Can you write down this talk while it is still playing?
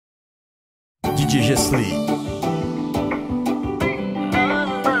DJ Jesli.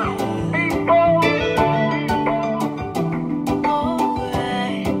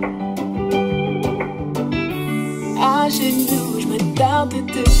 À genoux, je me tarde de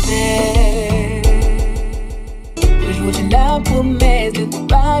te faire. Le jour j'ai la promesse de ne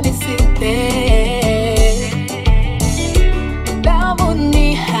pas laisser faire.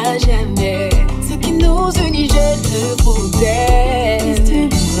 L'harmonie à jamais. Ce qui nous unit, je te protège. De me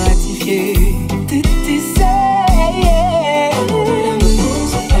gratifier, de t'essayer. Au nom de l'amour,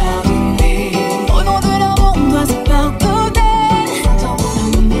 se pardonner. Au nom de l'amour, on doit se pardonner. Sans ton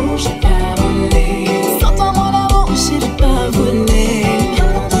amour, j'ai pas volé. Sans ton amour, j'ai pas volé. Au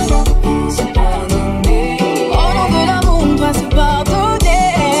nom de l'amour, se pardonner. Au nom de l'amour, on doit se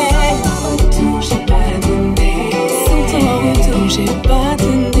pardonner. Sans ton retour, j'ai pas donné. Sans ton retour, j'ai pas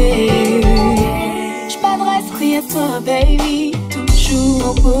donné. Je m'adresserai à toi, baby, toujours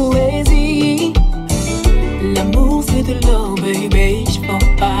en poésie. L'amour c'est de l'or, baby, je prends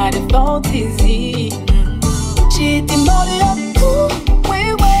pas de fantaisie. J'ai été mordue à tout,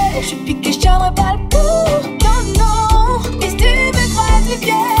 ouais, ouais. Je pique et je tiendrai pas le coup, non, non. Et si tu veux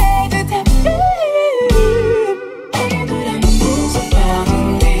gratifier de ta vie. Au nom de l'amour, se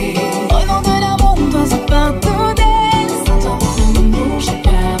pardonner. Au nom de l'amour, on doit se pardonner. Sans ton amour, j'ai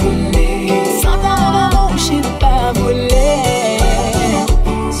pas volé. Sans ton amour, j'ai pas volé.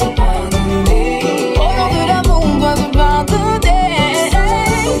 Se pardonner. Au nom de l'amour, on doit se pardonner. Sans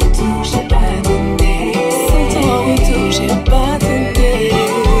ton retour, j'ai pas donné. Sans ton retour, j'ai pas donné.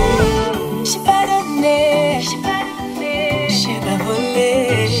 J'ai pas donné. J'ai pas donné. J'ai pas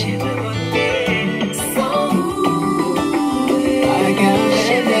volé. J'ai pas volé. Sans vous, I got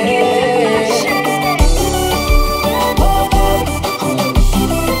it.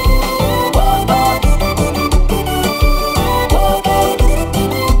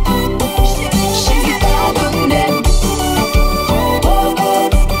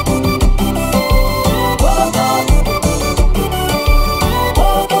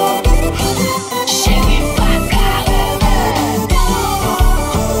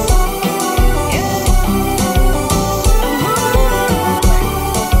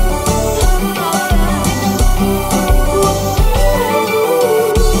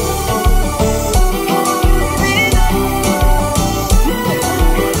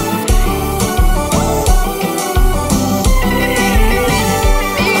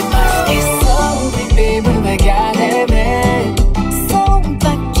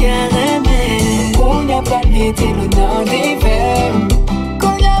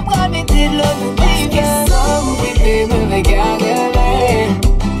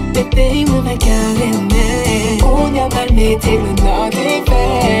 Mettez le nom des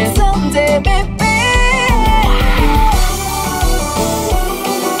verres. Someday, baby.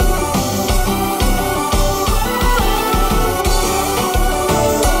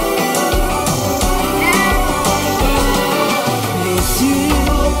 Plaisir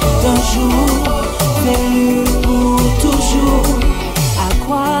d'un jour, mais pour toujours. À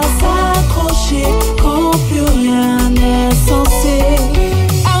quoi s'accrocher quand plus rien n'est censé?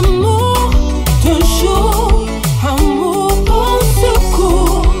 Amour d'un jour. Amour au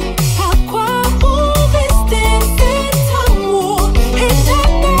secours, à quoi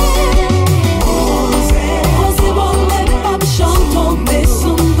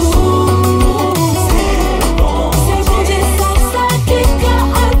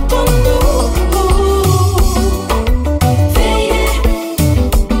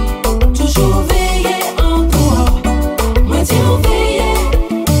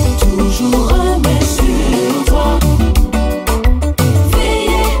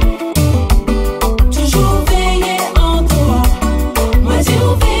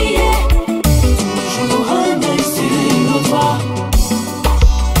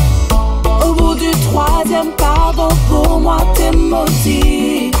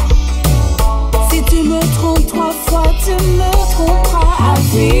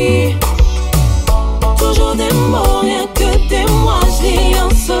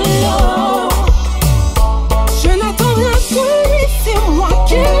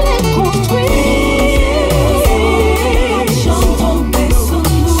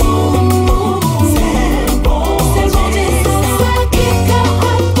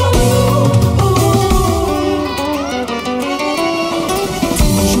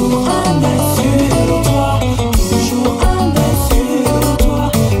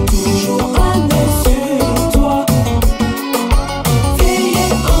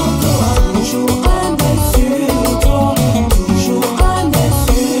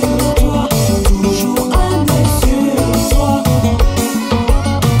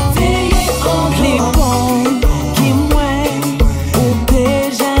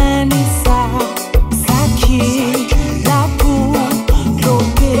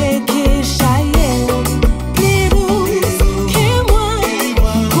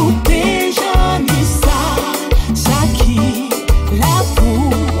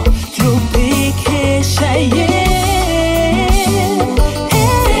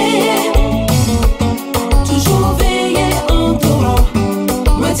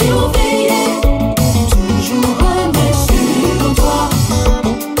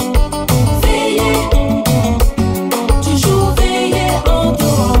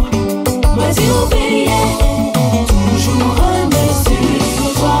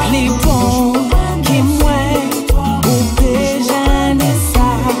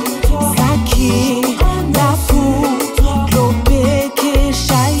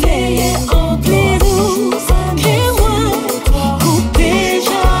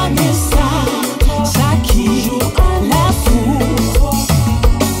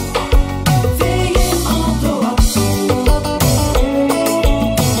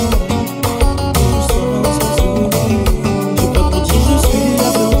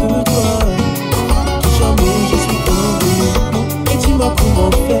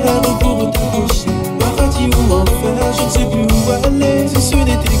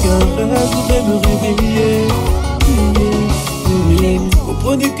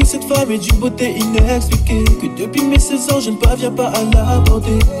comprenez que cette femme est d'une beauté inexpliquée, que depuis mes 16 ans je ne parviens pas à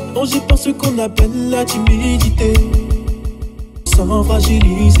l'aborder. Non, j'ai pas ce qu'on appelle la timidité, sans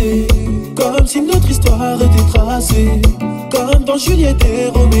fragiliser, comme si notre histoire était tracée, comme dans Juliette et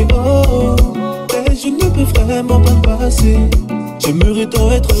Roméo. Mais je ne peux vraiment pas me passer, j'aimerais tant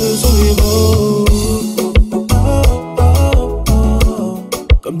être son héros.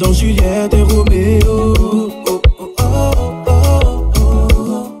 Comme dans Juliette et Roméo.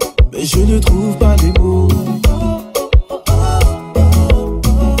 Mais je ne trouve pas les mots.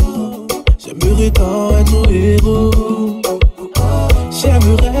 J'aimerais tant être son héros.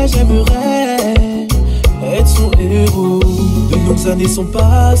 J'aimerais être son héros. De longues années sont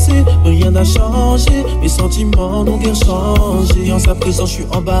passées, rien n'a changé. Mes sentiments n'ont guère changé. En sa présence je suis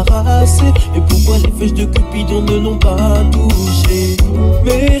embarrassé. Et pourquoi les flèches de Cupidon ne l'ont pas touché?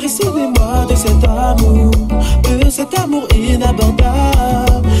 Mais restez-moi de cet amour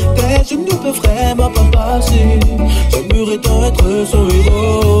inabordable. Tel je ne peux vraiment pas passer. J'aimerais tant être son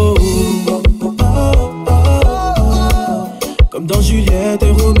héros. Comme dans Juliette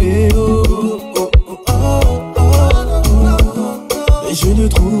et Roméo. Mais je ne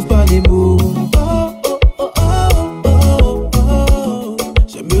trouve pas les mots.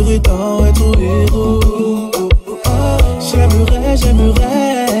 J'aimerais tant être son héros. J'aimerais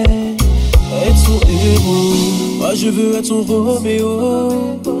être son héros. Moi je veux être son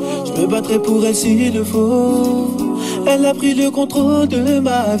Roméo. Je me battrai pour elle s'il le faut. Elle a pris le contrôle de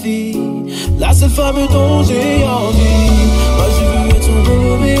ma vie, la seule femme dont j'ai envie. Moi je veux être son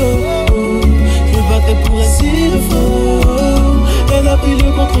Roméo. Je me battrai pour elle s'il le faut. Elle a pris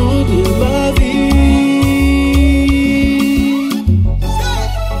le contrôle de ma vie.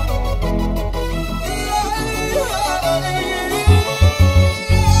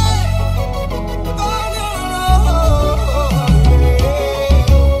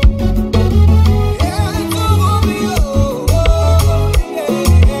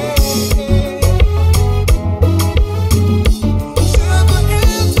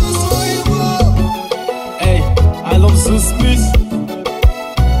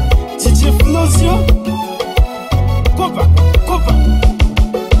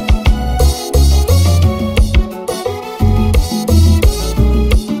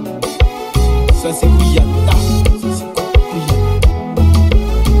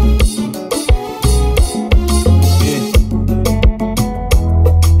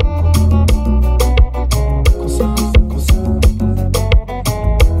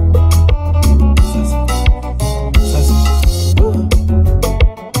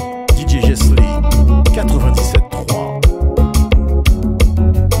 Jesli, 97.3.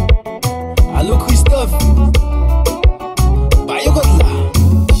 Allô Christophe,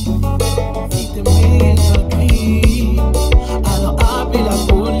 Si t'aimais ta crise, alors appelle la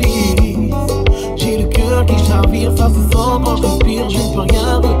police. J'ai le cœur qui chavire, ça se sent quand je respire, je ne peux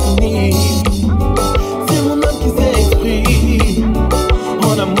rien retenir. C'est mon âme qui s'exprime.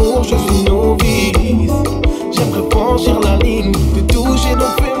 En amour, je suis novice. J'aimerais franchir la ligne, te toucher,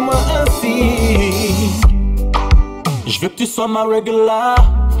 donc fais-moi ainsi. Je veux que tu sois ma regular,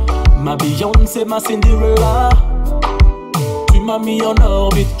 ma Beyoncé, ma Cinderella. Tu m'as mis en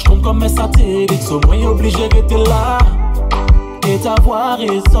orbite, je compte comme un satellite. Au moins obligé d'être là. Et ta voix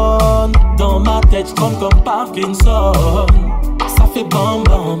résonne dans ma tête, je tremble comme Parkinson. Ça fait bam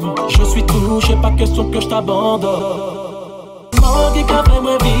bam, je suis touché, pas question que je t'abandonne. Manque qu'à faire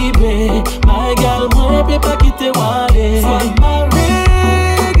me vibrer, ma égale, moi, peux pas quitter Wally. Sois ma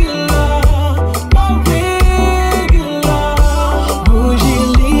regular, ma regular. Bougie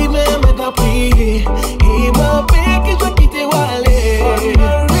libre, mais t'as prié. Il m'a fait que je dois quitter Wally. Sois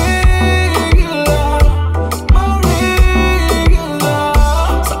ma regular, ma regular.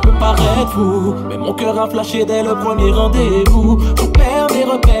 Ça peut paraître fou, mais mon cœur a flashé dès le premier rendez-vous. Je perds mes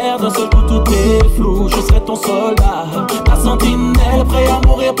repères, d'un seul coup tout est flou. Je serai ton soldat, ta sentinelle, prêt à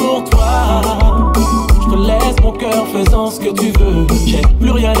mourir pour toi. Je te laisse mon cœur faisant ce que tu veux. J'ai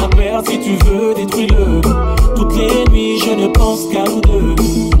plus rien à perdre, si tu veux, détruis-le. Toutes les nuits, je ne pense qu'à nous deux.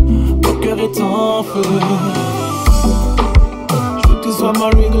 Mon cœur est en feu. Je veux que tu sois ma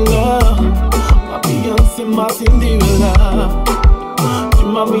regular, ma Beyoncé, ma Cinderella. Tu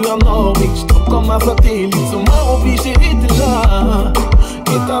m'as mis en orbite, je trouve comme un satellite. Sur moi obligé d'être là.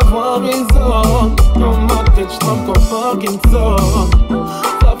 Et ta voix résonne dans ma tête, je tremble comme Parkinson.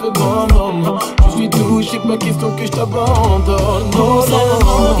 Ça fait bon moment, je suis touché, pas question que je t'abandonne. Non, c'est le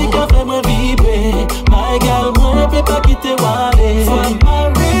monde qui a fait me vibrer. Ma égale, moi, peux pas quitter Wally. Sois ma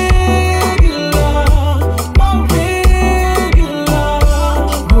regular, ma regular.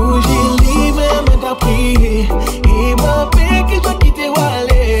 Bougie libre, mais t'as prié. Il m'a fait que je dois quitter Wally.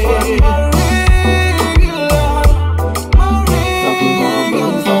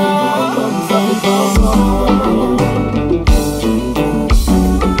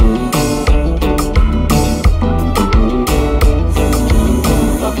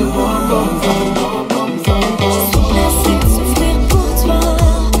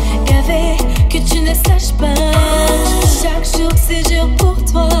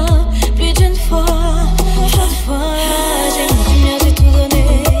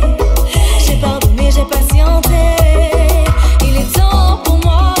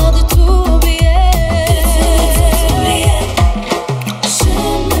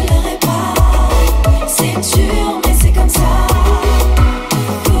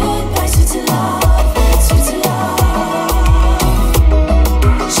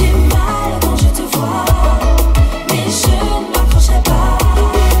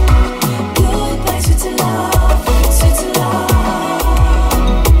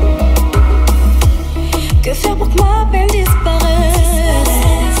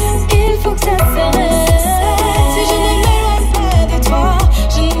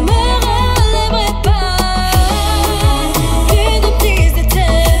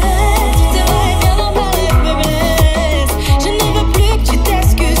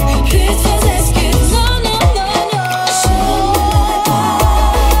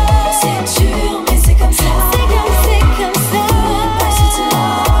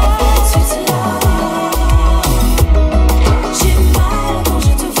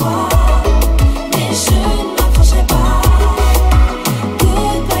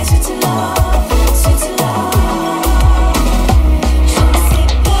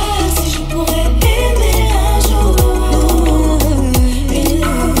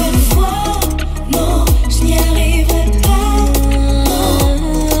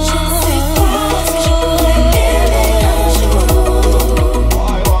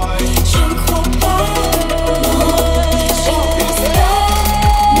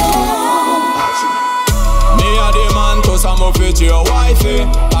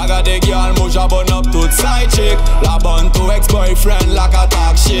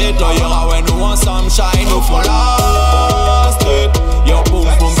 it. Oh, you know when nous ensemble shine, nous font la street. Yo, boom,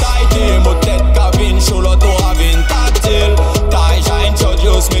 boom, tighty. Mon tête cabine, show l'auto ravine tactile. Taïja,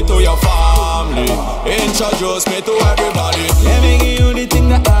 introduce me to your family. Introduce me to everybody. Let me give you the thing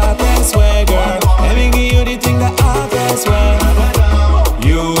that I best way, girl. Let me give you the thing that I best way.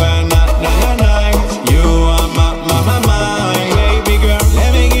 You and na. You are my baby girl.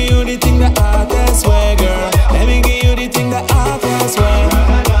 Let me give you the thing that I best way, girl. Let me give you the thing that I best way.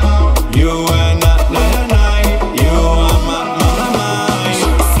 You and na. You are my. Je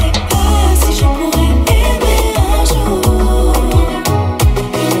ne sais pas si je pourrais aimer un jour.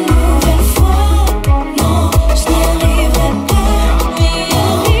 Une nouvelle fois, non, je n'y arriverai pas.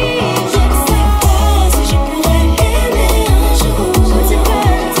 Je ne sais pas si je pourrais aimer un jour. Je ne sais pas,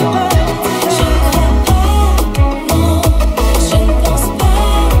 je ne crois pas, non, je ne pense pas,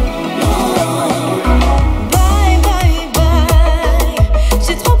 non. Bye, bye, bye.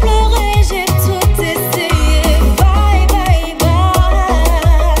 J'ai trop pleuré, j'ai tout essayé. Bye, bye, bye.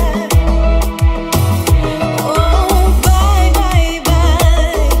 Oh, bye, bye,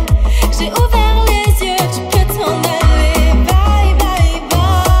 bye. J'ai ouvert les yeux, tu peux t'en aller. Bye, bye, bye.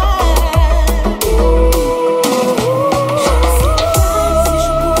 Je ne sais pas si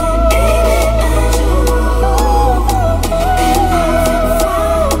je pourrais aimer un jour. Une nouvelle fois,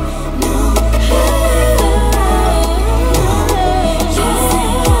 non. Je ne sais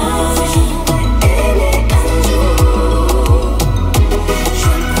pas si je pourrais aimer un jour. Je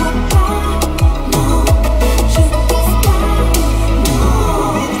ne crois pas, non. Je ne pense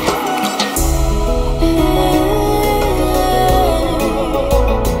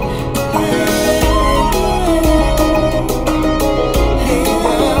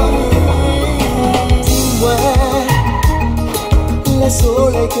Dis-moi, le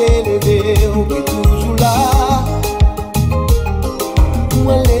soleil qui est levé, on est toujours là.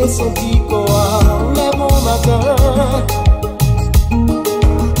 Moi, les sentis qu'on lève au matin.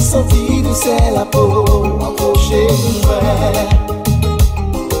 Senti douce la peau, approcher du vrai.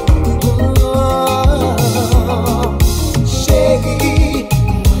 Chérie,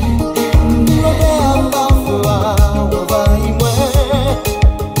 le verre parfois envahit-moi.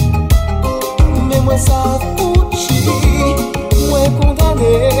 Mais moi ça fouchi, moi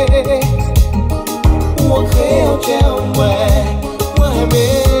condamné. Ou ancré en chair, moi aimé.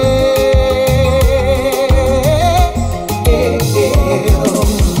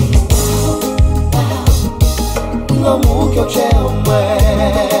 L'amour que j'ai en moi.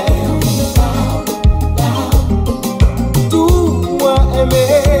 Tout moi aimé.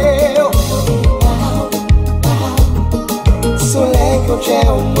 Soleil que j'ai en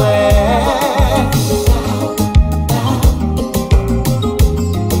moi.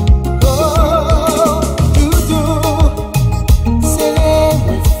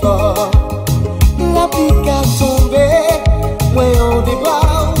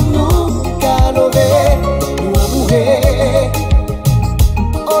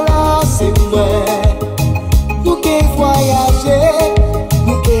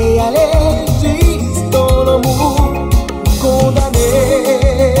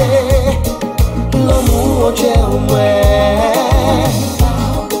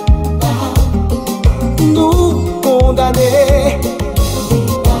 Nous condamner.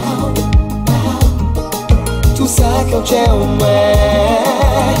 Tout ça quand j'ai en moi.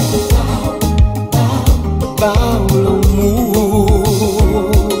 Par l'amour.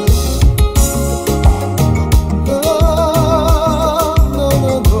 Oh, non,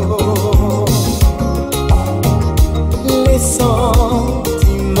 non, non. Les sentiments,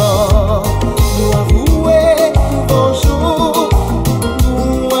 nous avouer bonjour,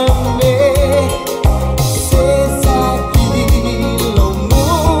 nous aimer, c'est ça qui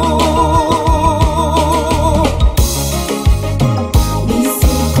l'amour.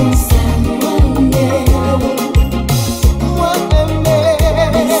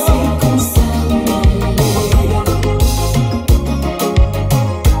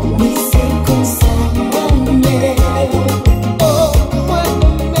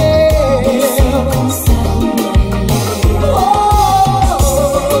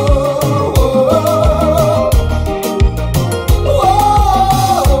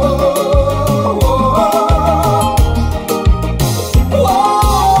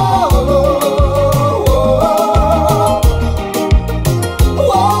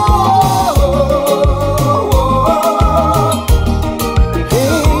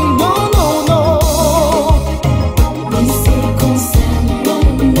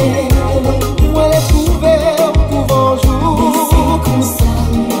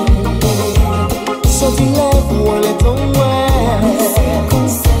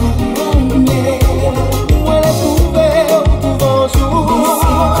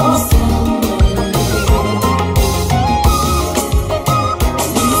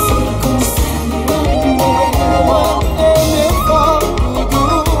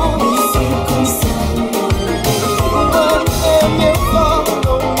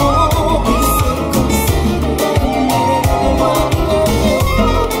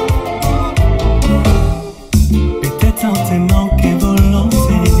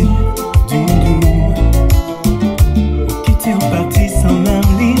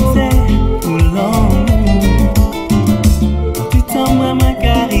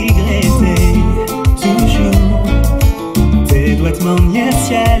 le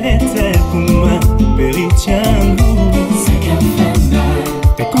ciel était pour moi, péri tiens-nous. Ce qu'elle fait mal,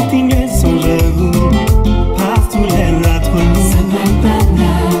 Et continuez, songez-vous, par tous les lettres nous. c'est pas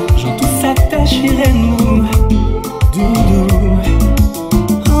banal. J'en tous à déchirer nous, doudou.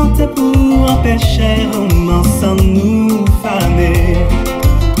 Rentrez pour empêcher romance sans nous famer.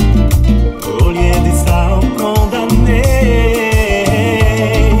 Au lieu de ça, on condamné.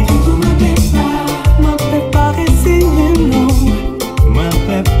 M'en fais pas résigner, non. M'en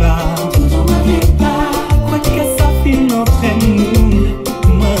fais pas. Quoi que ça finisse entre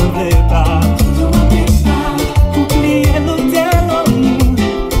nous, m'en fais pas. Oubliez l'hôtel en nous,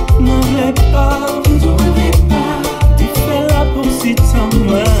 m'en fais pas. Tu fais la poursuite sans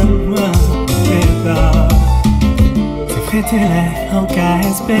moi fais pas. C'est fêtez-les en cas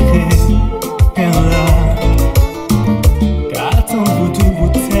espéré, qu'un là. Qu'attends vous tout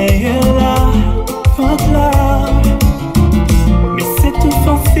bouteille là, votre là. Mais c'est tout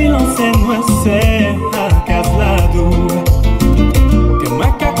facile en scène, moi c'est à casse la doux. Que moi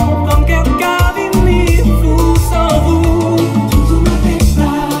qu'à comprendre qu'elle carine, vous sans vous.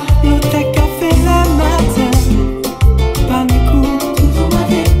 Le thé café le matin, pas de coup.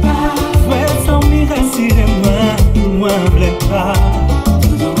 Ouais, sans m'y rassurer, moi m'blais pas.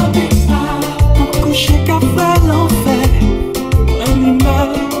 Pour coucher café l'enfer, moi m'y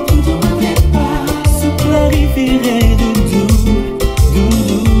souple rivière doudou,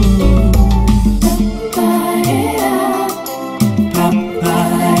 doudou.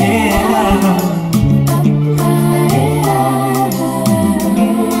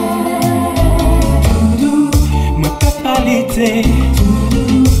 Doudou, moi capalité,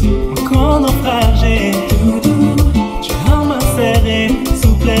 moi qu'on naufragé. Tu as ma serré,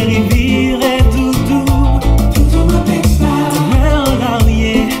 souple rivière doudou. Demain en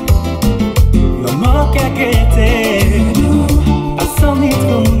l'arrière, maman caquette. Passant ni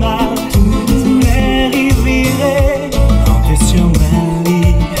trop mal, souple rivière. Rentrez sur ma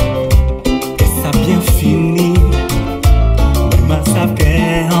lit, et ça bien fini. Mais ma savent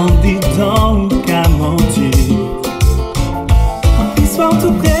qu'elle en dit donc qu'à mentir. En histoire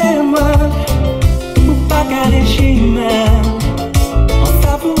tout près de moi, pour pas qu'elle chimère. En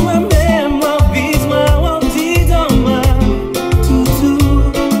savoure moi-même, moi vise-moi, on dit dans moi. Toutou,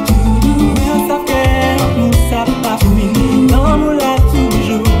 mais on savent qu'elle nous savent pas fini. Non, nous l'a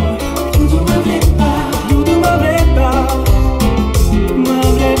toujours. Doudou m'en veut pas. M'en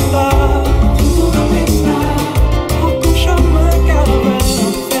veut pas. On couche en main car on va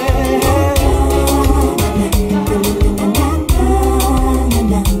s'en faire.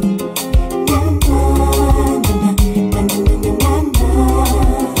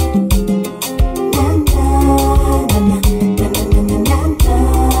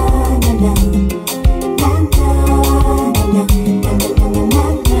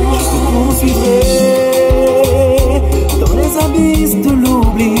 Dans les abysses de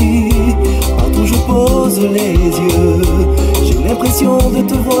l'oubli, partout je pose les yeux. J'ai l'impression de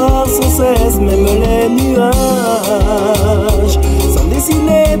te voir sans cesse, même les nuages. Sans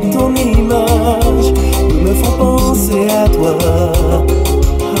dessiner ton image, ils me font penser à toi.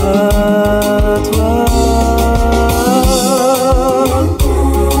 À toi.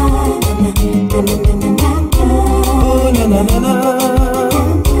 Oh nanana.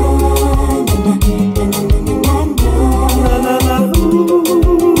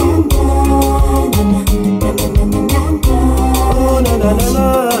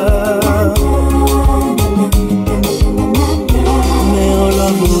 Mais on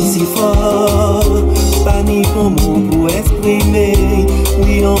l'aime aussi fort, pas ni pour mots pour exprimer.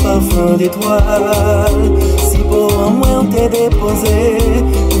 Oui, en parfum d'étoiles, si pour un moins on t'est déposé.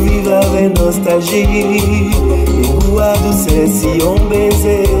 Vivre avec nostalgie, et goût à douceur si on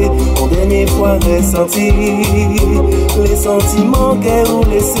baisait. En dernière fois ressenti les sentiments qu'elle vous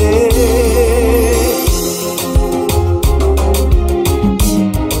laissait.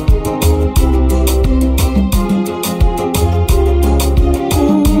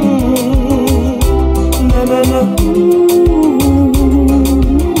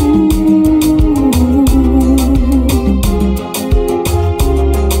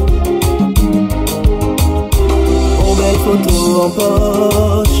 Photo en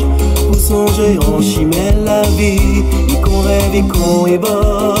poche, pour songer en chimère la vie, et qu'on rêve et qu'on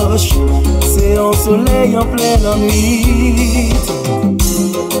ébauche, c'est en soleil en pleine nuit.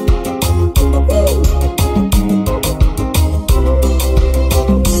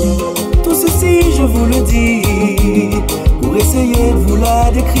 Tout ceci je vous le dis, pour essayer de vous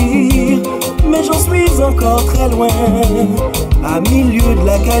la décrire, mais j'en suis encore très loin, à milieu de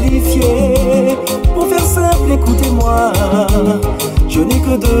la qualifier. Pour faire simple, écoutez-moi, je n'ai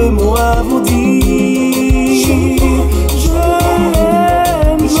que deux mots à vous dire. Je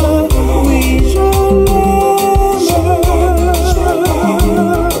l'aime, oui je l'aime. Je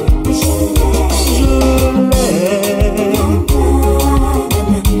l'aime,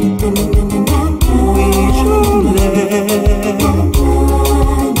 oui je l'aime.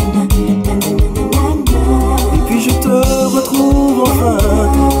 Et puis je te retrouve enfin,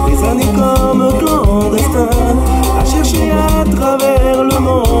 des années comme clandestin, à chercher à travers le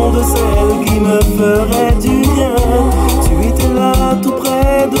monde celle qui me ferait du bien. Tu étais là tout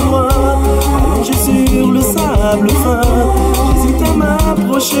près de moi, allongé sur le sable fin. J'hésite à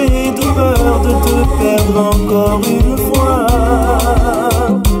m'approcher de peur de te perdre encore une fois.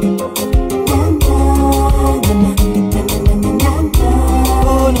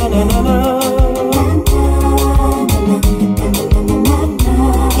 Oh nanana,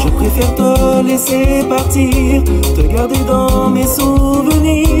 je préfère te laisser partir, te garder dans mes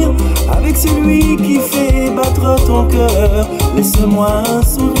souvenirs, avec celui qui fait battre ton cœur. Laisse-moi un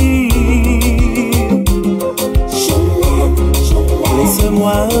sourire,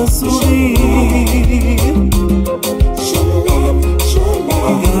 laisse-moi un sourire,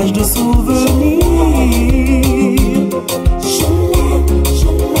 un gage de souvenirs,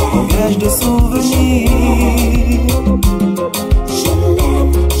 un gage de souvenirs.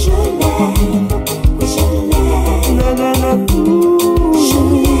 Nanana,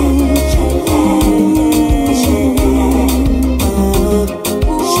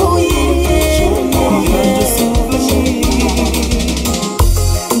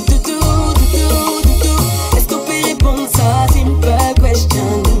 est-ce qu'on peut répondre ça? Simple question.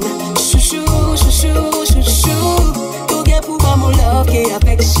 Chouchou, chouchou, chouchou. Tout gain pour moi, mon love qui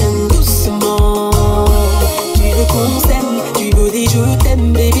affection doucement. Tu veux qu'on s'aime, tu veux des je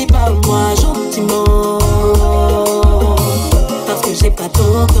t'aime, baby, parle-moi gentiment. Parce que j'ai pas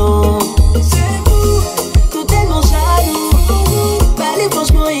ton temps. C'est vous, tout tellement jaloux. Parlez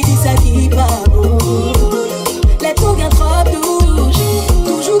franchement et dis ça qui va bon. Les tout gain trop douche,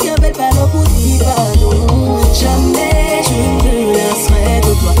 toujours qu'un bel ballon pour dire pardon. Jamais je ne laisserai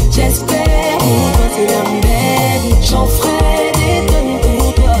de toi. J'espère pour toi c'est la même. J'en ferai des tonnes pour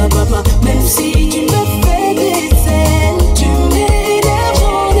toi, papa. Même si tu me fais des scènes, tu m'énerves,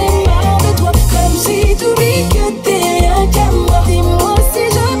 j'en ai marre de toi. Comme si tu oublies que t'es rien qu'à moi. Dis-moi si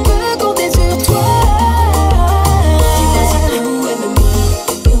je peux compter sur toi. Dis-moi si où aime-moi,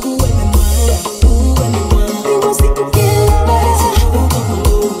 où aime-moi, où aime-moi. Dis-moi si tu es là. Tout quand on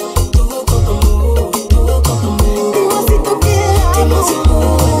mot, tout quand on mot, tout quand on mot. Dis-moi si tu es là. Dis-moi si où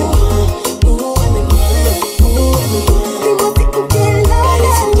aime-moi, où aime-moi, où aime-moi. Dis-moi si tu es là.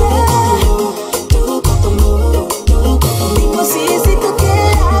 Tout quand on mot, tout quand on mot. Dis-moi si tu es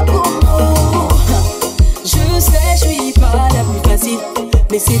là pour moi. Je sais, je suis pas la plus facile,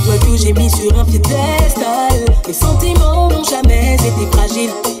 mais c'est toi que j'ai mis sur un piédestal. Mes sentiments n'ont jamais été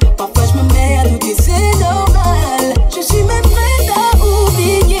fragiles. Parfois je me mets à douter, c'est normal. Je suis même prête à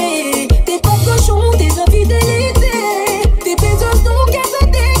oublier tes pas cochons, tes infidélités, tes baisers donc à se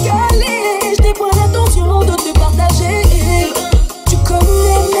décaler. Je n'ai point l'intention de te partager. Tu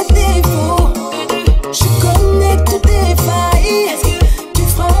connais mes défauts, je connais toutes tes failles. Tu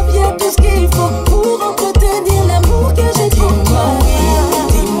feras bien tout ce qu'il faut pour entretenir l'amour que j'ai pour toi.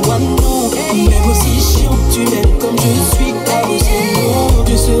 Dis-moi non, même aussi chiant, tu m'aimes comme je suis. Pas aussi non,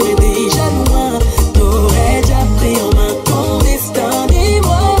 tu serais déjà loin. T'aurais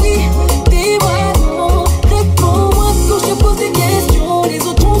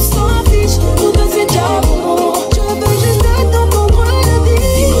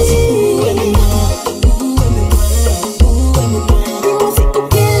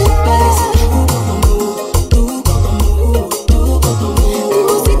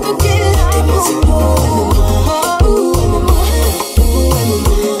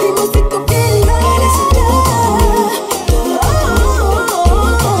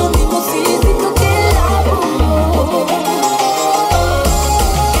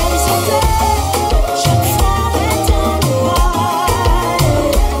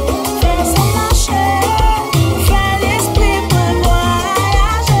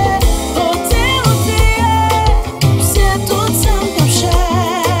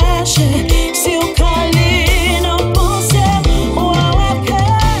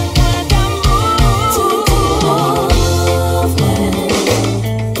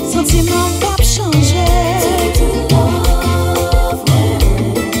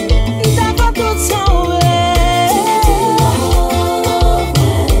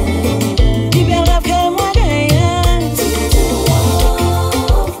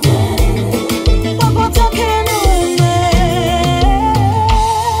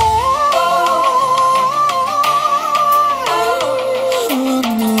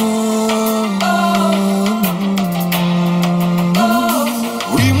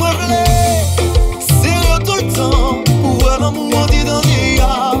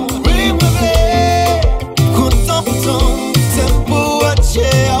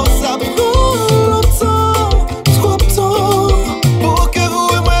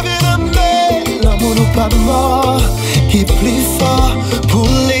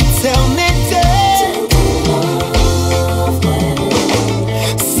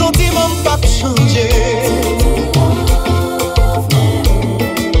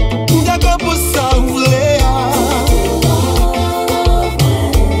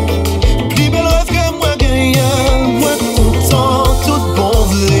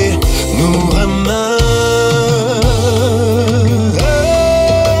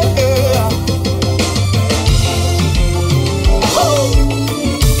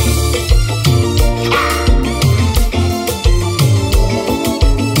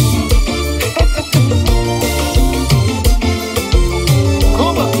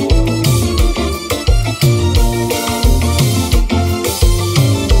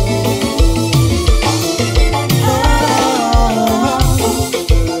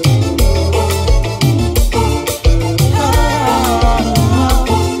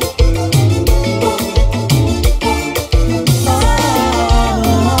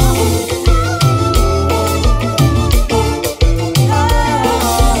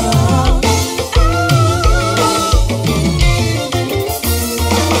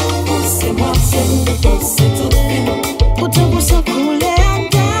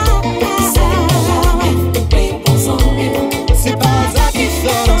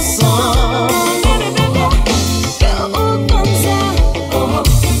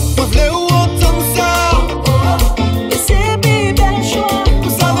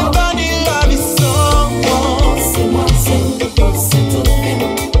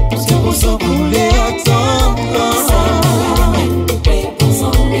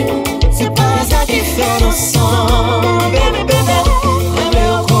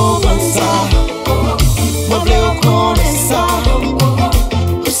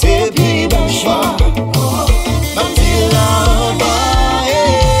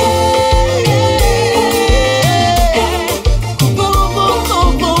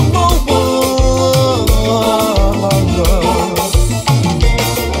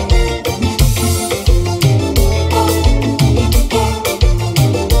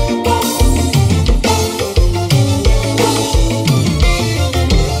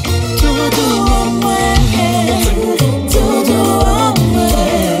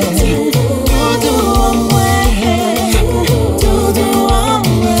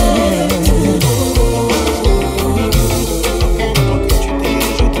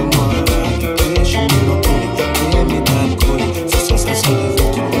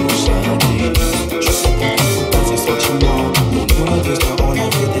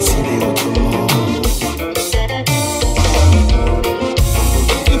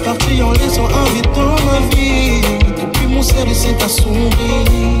s'est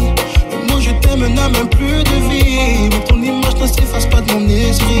assombri. Le mot je t'aime n'a même plus de vie, mais ton image ne s'efface pas de mon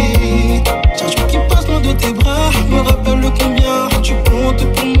esprit. Chaque jour qui passe loin de tes bras me rappelle combien tu comptes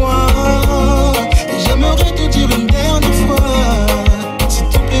pour moi. Et j'aimerais te dire une dernière fois, s'il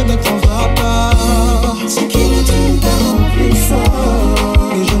te plaît ne t'en va pas. Ce qui ne t'aime pas rend plus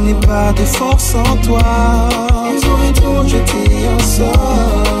fort, et je n'ai pas de force en toi. ils auraient trop jeté un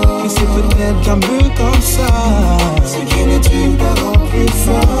sort, Mais c'est peut-être qu'un peu comme ça. ce qui ne t'aime pas rend plus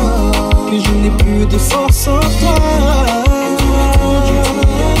fort, Que je n'ai plus de force en toi.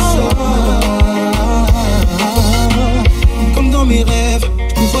 Comme dans mes rêves,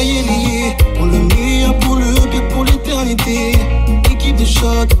 je nous voyais liés, pour le meilleur, pour le pire, pour l'éternité. Équipe de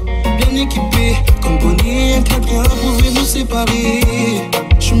choc, bien équipée, comme Bonnie et Clyde, rien pouvait nous séparer.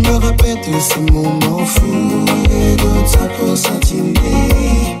 Je me répète ces moments fous et de ta peau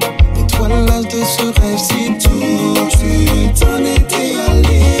satinée. Et toi l'âge de ce rêve, si tout tu t'en étais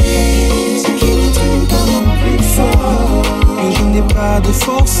allé. ce qui ne t'aime pas rend plus fort, Et je n'ai pas de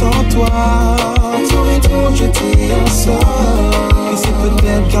force en toi. ils auraient trop jeté un sort, Et c'est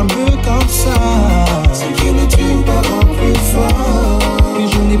peut-être qu'un peu comme ça. ce qui ne t'aime pas rend plus fort, Et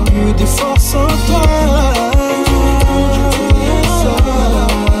je n'ai plus de force en toi.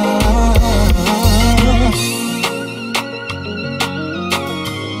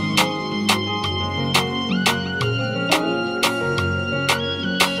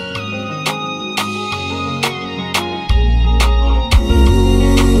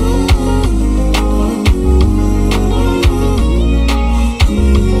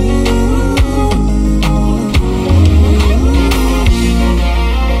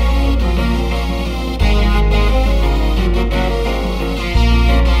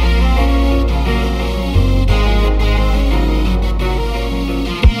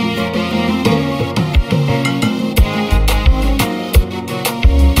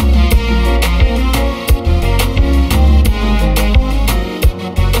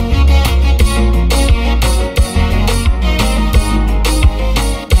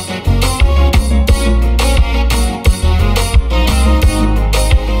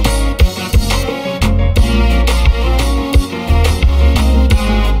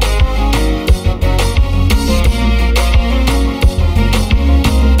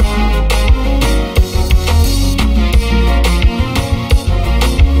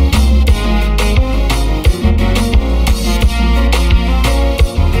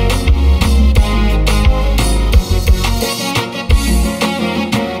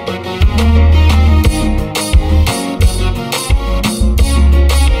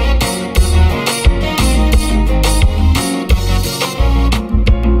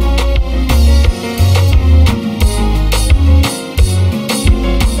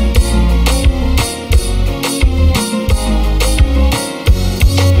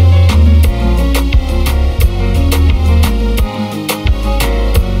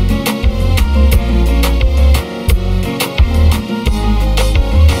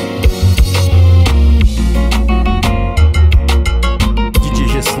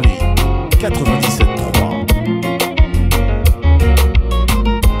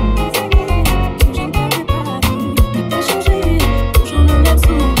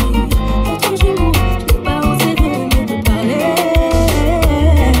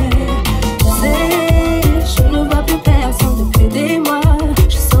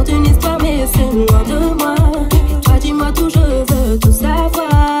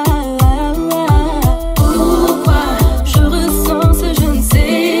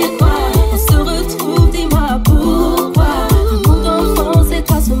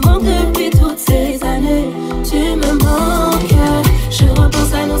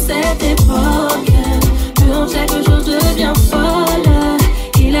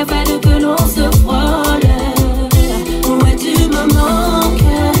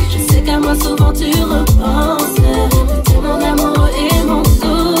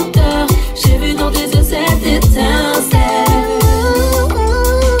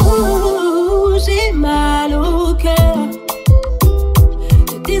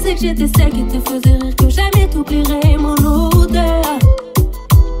 J'étais celle qui te faisait rire, que jamais t'oublierai mon odeur.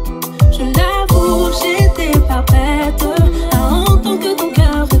 Je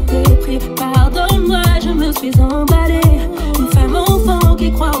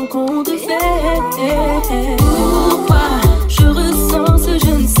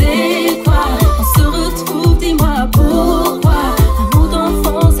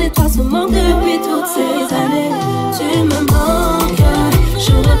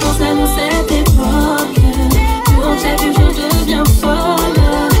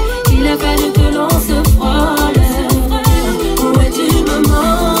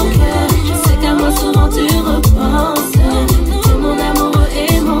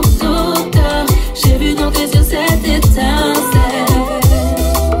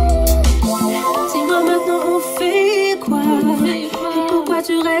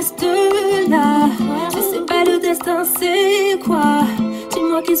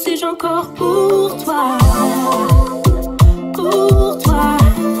suis-je encore pour toi? Pour toi,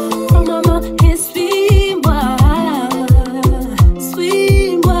 prends ma main et suis-moi.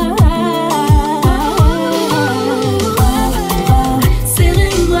 Suis-moi.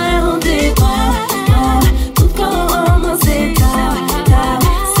 Serrez-moi en des bras, tout corps en mon état.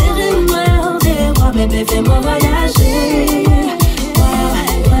 Serrez-moi en des bras, bébé, fais-moi voyager.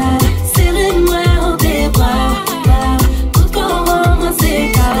 Serrez-moi en des bras, tout corps en mon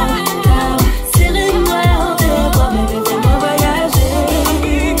état. Serrez-moi en des bras, bébé, fais-moi voyager.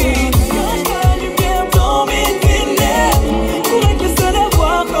 Je bien tomber tes lèvres pour être le seul à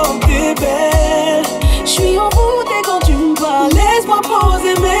voir comme t'es belle. Je suis en route et quand tu me parles, Laisse-moi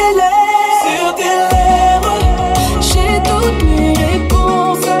poser mes lèvres sur tes lèvres. j'ai toutes mes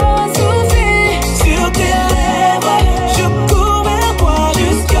réponses à souffler. Sur tes lèvres, je cours vers toi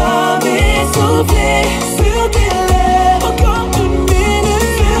jusqu'à m'essouffler. Sur tes lèvres, encore une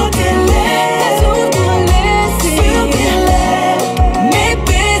minute. Sur tes lèvres, sur tes lèvres, mes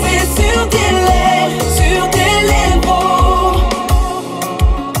baisers sur tes lèvres,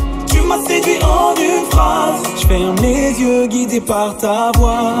 Tu m'as séduit en une phrase. Je ferme les yeux guidé par ta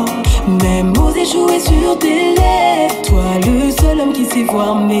voix. Mes mots échoués sur tes lèvres. Toi, le seul homme qui sait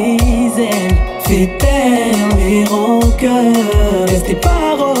voir mes ailes. Fais taire mes rancœurs. Laisse tes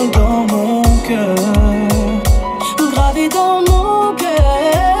paroles dans mon cœur. Gravé dans mon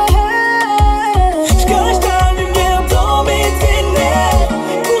cœur. Je cache ta lumière dans mes ténèbres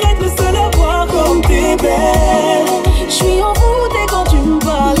pour être le seul à voir comme t'es belle. Je suis en route et quand tu me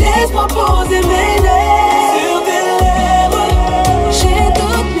parles, Laisse-moi poser mes lèvres sur tes lèvres. j'ai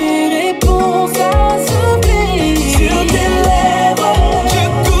toutes mes réponses à souffler. Sur tes lèvres, je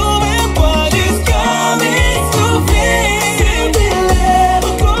cours vers toi jusqu'à m'essouffler. Sur tes lèvres,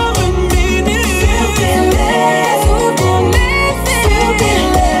 encore une minute. Sur tes lèvres, sur tes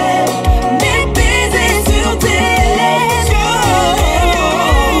lèvres, mes baisers sur tes lèvres.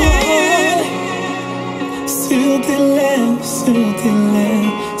 Sur tes lèvres, sur tes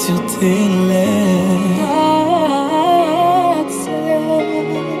lèvres, sur tes lèvres.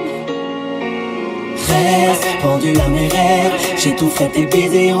 Reste pendu à mes rêves. J'ai tout fait tes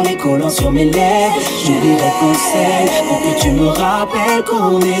baisers en les collant sur mes lèvres. J'oublierai conseil pour que tu me rappelles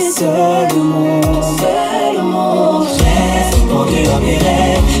qu'on est seul au monde. Seul au monde. Reste pendu à mes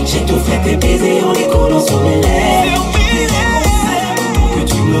rêves. J'ai tout fait tes baisers en les collant sur mes lèvres. J'oublierai conseil pour que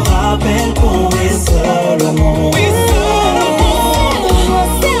tu me rappelles qu'on est seul au monde.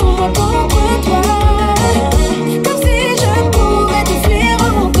 Serre-moi contre toi, comme si je pouvais te fuir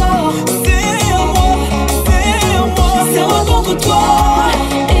encore. Serre-moi contre toi.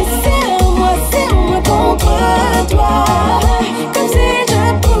 Et serre-moi contre toi, comme si je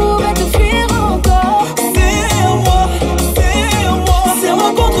pouvais te fuir encore.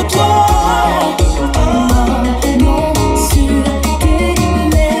 Serre-moi contre toi. Non, sur tes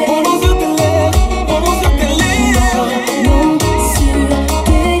lèvres. Mon nom sur tes lèvres, mon nom sur tes lèvres. Non, sur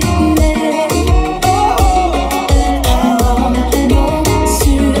tes lèvres. Non,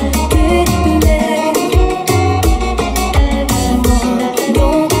 sur tes lèvres.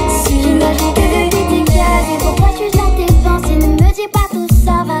 Non, sur tes Et pourquoi tu gères tes pensées? Ne me dis pas tout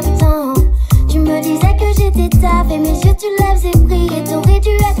ça, va-t'en. Tu me disais que j'étais ta fée, mes yeux tu lèves et brillent. T'aurais dû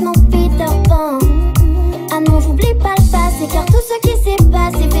être mon Peter Pan. Ah non, j'oublie pas le passé, car tout ce qui s'est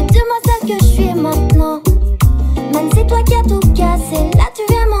passé fait de moi celle que je suis maintenant. Man, c'est toi qui as tout cassé, là tu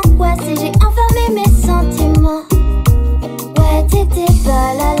viens m'angoisser. J'ai enfermé mes sentiments. Ouais, t'étais pas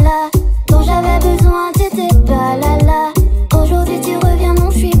là, quand j'avais besoin, t'étais pas là. Aujourd'hui tu reviens, non,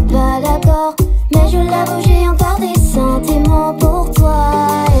 je suis pas d'accord. Mais je l'avoue, j'ai encore des sentiments pour toi.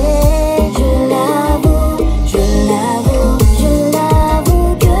 Et je l'avoue, je l'avoue, je l'avoue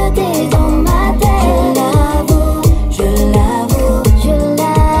que t'es dans ma tête. Je l'avoue, je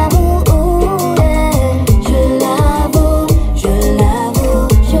l'avoue, oh yeah. Je l'avoue, je l'avoue,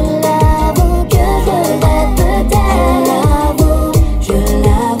 je l'avoue que je regrette peut-être. Je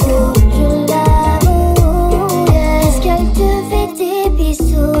l'avoue, je l'avoue, oh yeah. Est-ce qu'elle te fait des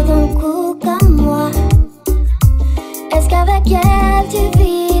bisous d'un coup comme moi? Est-ce qu'avec elle tu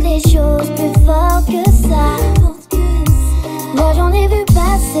vis des choses plus fortes que ça? Moi j'en ai vu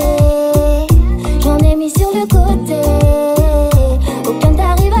passer, j'en ai mis sur le côté. Aucun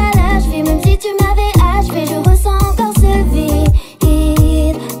t'arrive à l'achever, même si tu m'avais achevé, je ressens encore ce vide.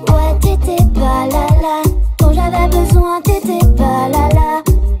 Ouais, t'étais pas là, quand j'avais besoin, t'étais pas là.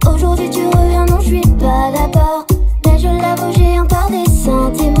 Aujourd'hui tu reviens, non, je suis pas d'accord. Mais je l'avoue, j'ai encore des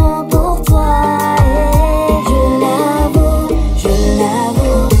sentiments pour toi. Et je l'avoue, je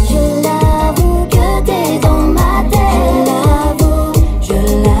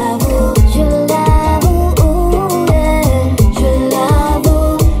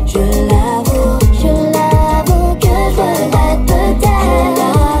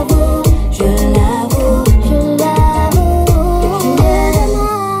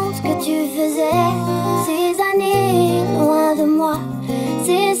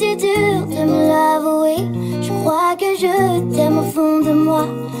que je t'aime au fond de moi.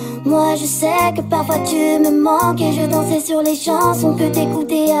 Moi je sais que parfois tu me manques et je dansais sur les chansons que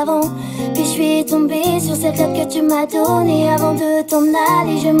t'écoutais avant. Puis je suis tombée sur cette lettre que tu m'as donnée avant de t'en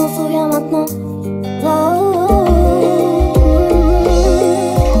aller, je m'en souviens maintenant.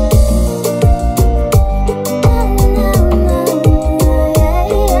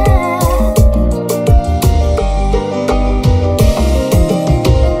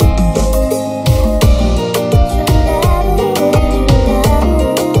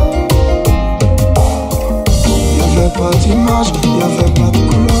 Y'avait pas de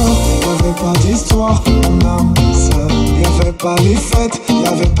couleur, y'avait pas d'histoire, mon âme sœur. Y'avait pas les fêtes,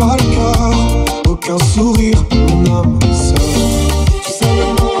 y'avait pas le cœur, aucun sourire, mon âme sœur. Tu sais le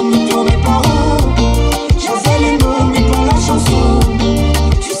nom de tous mes parents, j'avais les mots mais pas la chanson.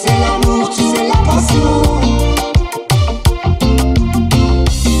 Tu sais l'amour, tu sais la passion.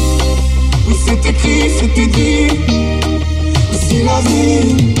 Oui c'est écrit, c'était dit, oui c'est la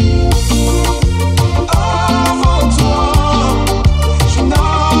vie.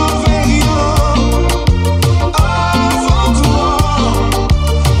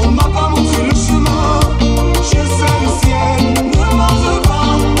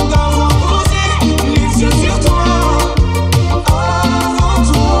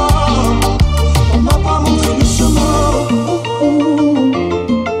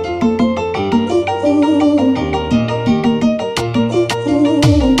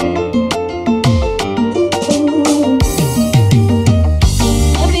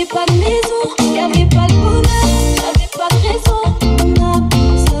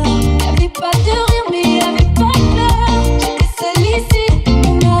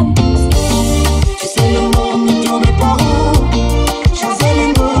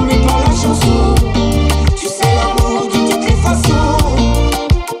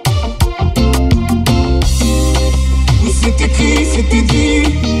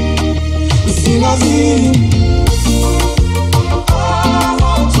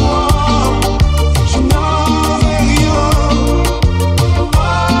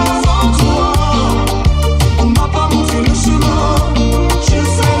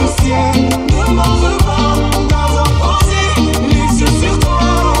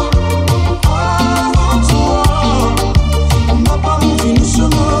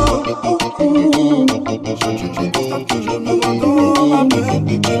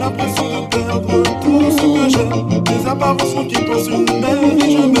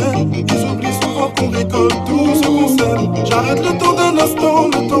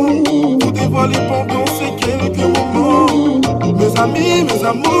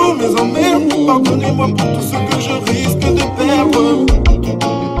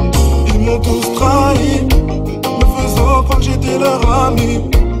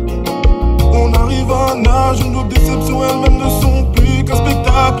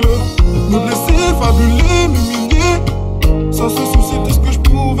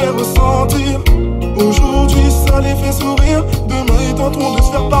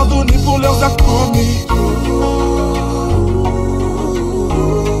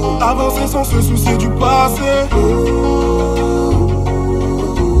 Avancer sans se soucier du passé.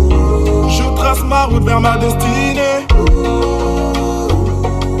 Je trace ma route vers ma destinée.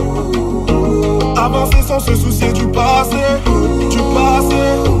 Avancer sans se soucier du passé.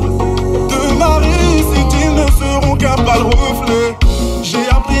 De ma réussite, ils ne seront qu'un pâle reflet. J'ai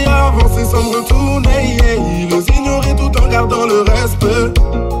appris à avancer sans me retourner, les ignorer tout en gardant le respect.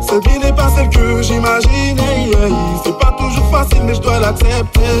 Cette vie n'est pas celle que j'imaginais, c'est pas toujours facile mais je dois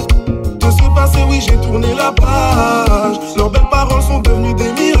l'accepter. De ce passé, oui j'ai tourné la page. Leurs belles paroles sont devenues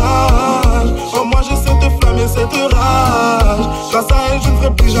des mirages. En moi j'ai cette flamme et cette rage. Grâce à elle je ne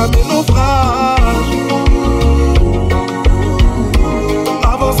ferai plus jamais naufrage.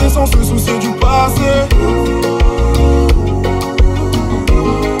 Avancer sans se soucier du passé.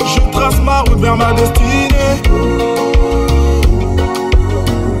 Je trace ma route vers ma destinée.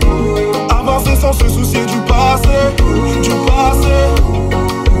 Avancer sans se soucier du passé.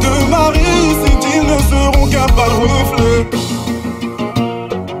 De ma réussite, ils ne seront qu'un pâle reflet.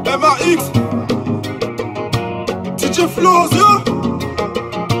 MAX DJ Flozio.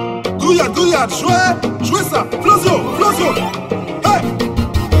 Gouillade, jouez ça. Flozio. Hey.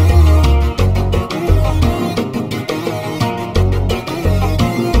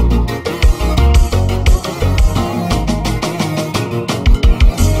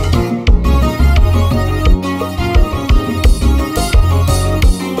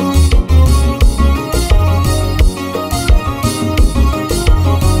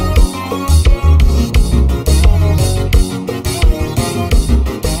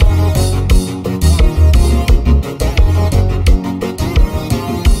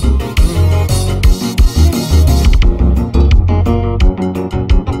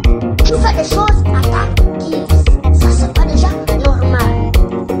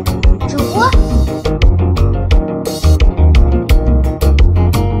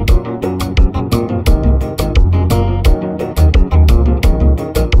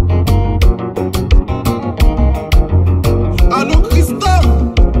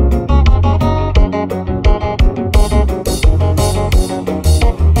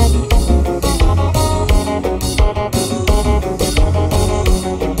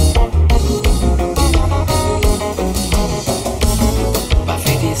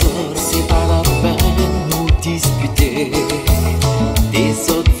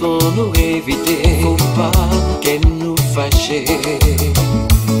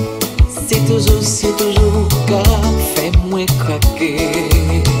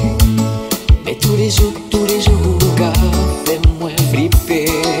 tous les jours, qu'a fait moi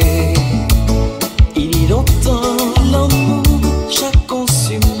flipper. Il y a longtemps, l'amour j'ai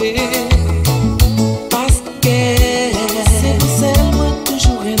consumé. Parce que c'est pour celle moi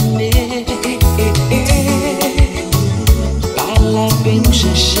toujours aimé. Pas la peine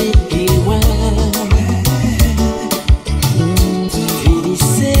chercher plus loin. Fini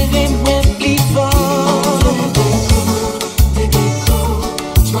serré moi plus fort.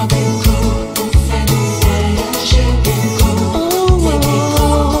 Toi béco, pour faire nous voyager béco.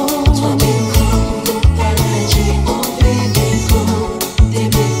 Toi béco, pour partager en vie béco. Des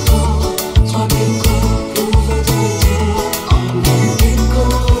béco, toi béco, pour vous donner en bien béco.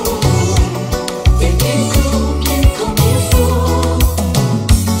 Béco, bien comme il faut.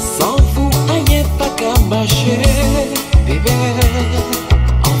 Sans vous, rien pas qu'à marcher, bébé.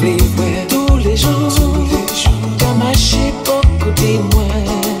 En vivre tous les jours, qu'à marcher beaucoup de moins.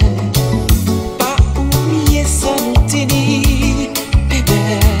 Pas oublier ça nous tenir, bébé,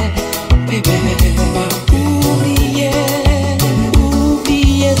 bébé. Pas oublier,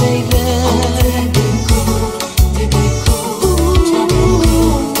 bébé. Des béco, toi béco,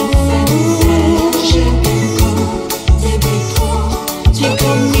 pour faire nous voyager béco. Des béco, bien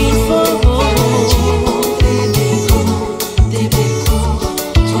comme il faut. Des béco,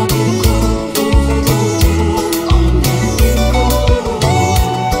 toi béco, pour vous donner en bien béco.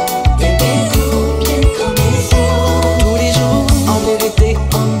 Des béco, bien comme il faut. Tous les jours, en vérité,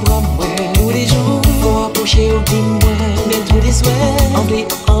 en bras moi. Tous les jours, faut approcher au dis-moi. Mais tous les soirs, en vie,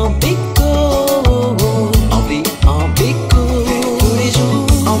 en béco. En vie, en béco. Tous les jours,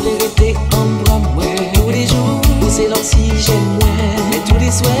 en vérité, en bras moi. Tous les jours, où c'est l'oxygène moi. Mais tous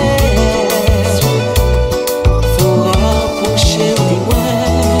les soirs, faut approcher au dis-moi.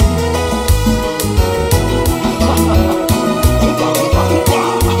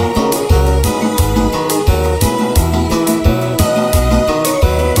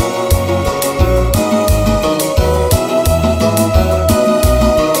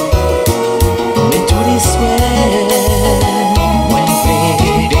 Mais tous les soirs, moi fais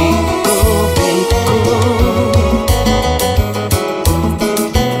béco, béco.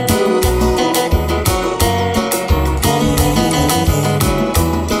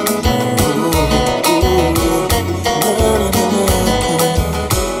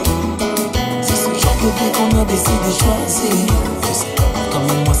 C'est ce genre de vie qu'on a décidé de choisir. Je sais pas, comme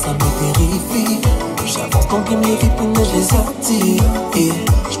moi ça me terrifie. J'avance quand mes vies puis je les attire. Et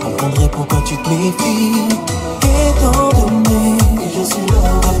je comprendrai pourquoi tu te méfies. Étant donné que je suis là,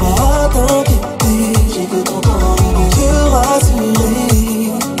 t'as pas à t'inquiéter. J'ai que ton temps pour te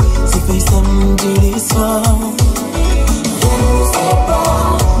rassurer. C'est fait samedi les soirs. Rien ne nous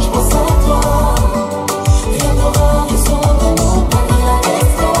sépare, je pense à toi. Rien n'aura raison de nous malgré la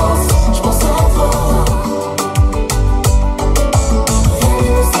distance. Je pense à toi. Rien ne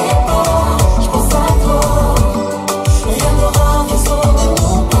nous sépare, je pense à toi. Rien n'aura raison de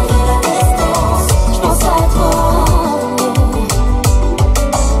nous malgré la distance. Je pense à toi.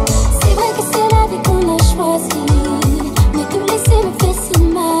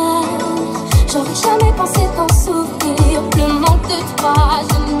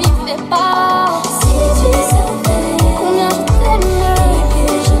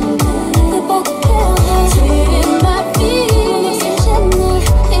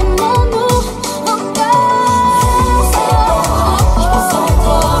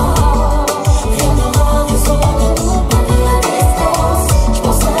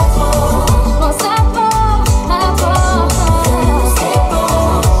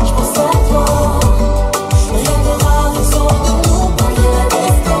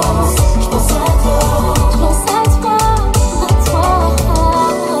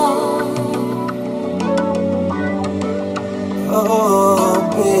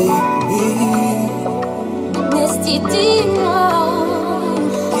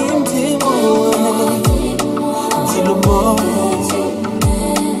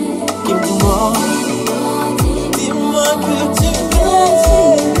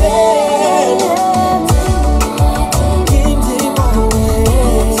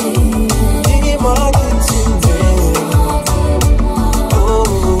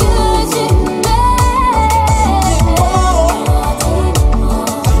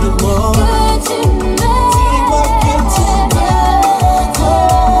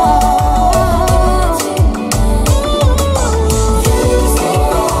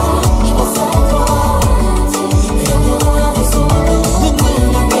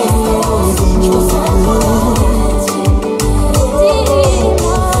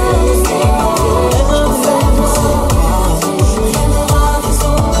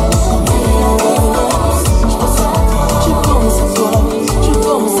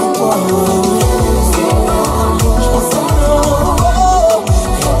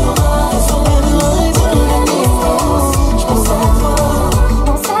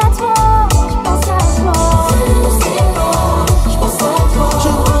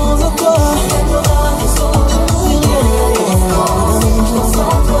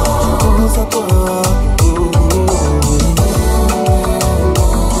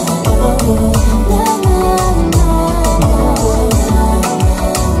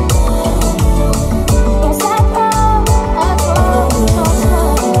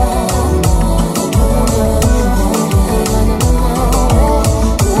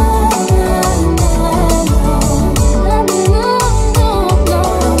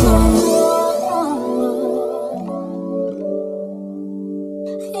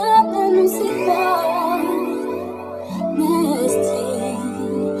 sais pas.